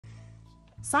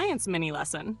Science mini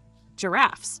lesson: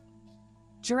 giraffes.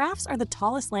 Giraffes are the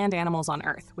tallest land animals on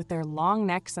Earth with their long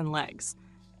necks and legs.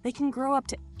 They can grow up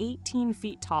to 18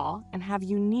 feet tall and have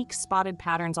unique spotted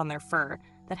patterns on their fur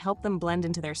that help them blend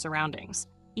into their surroundings.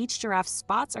 Each giraffe's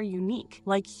spots are unique,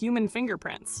 like human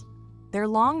fingerprints. Their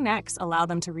long necks allow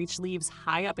them to reach leaves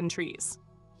high up in trees.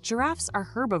 Giraffes are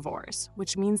herbivores,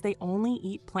 which means they only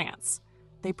eat plants.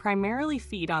 They primarily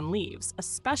feed on leaves,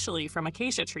 especially from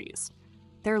acacia trees.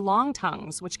 Their long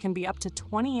tongues, which can be up to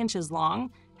 20 inches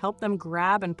long, help them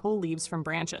grab and pull leaves from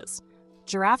branches.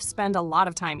 Giraffes spend a lot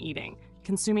of time eating,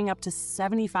 consuming up to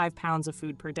 75 pounds of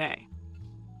food per day.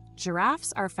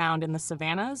 Giraffes are found in the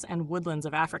savannas and woodlands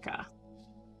of Africa.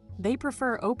 They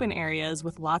prefer open areas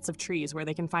with lots of trees where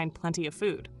they can find plenty of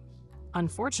food.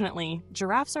 Unfortunately,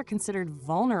 giraffes are considered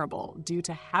vulnerable due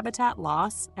to habitat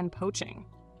loss and poaching.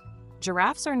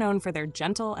 Giraffes are known for their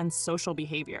gentle and social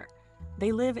behavior.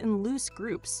 They live in loose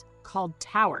groups called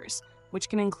towers, which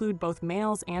can include both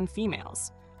males and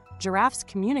females. Giraffes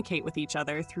communicate with each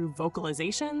other through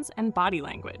vocalizations and body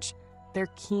language. Their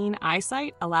keen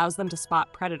eyesight allows them to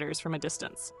spot predators from a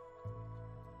distance.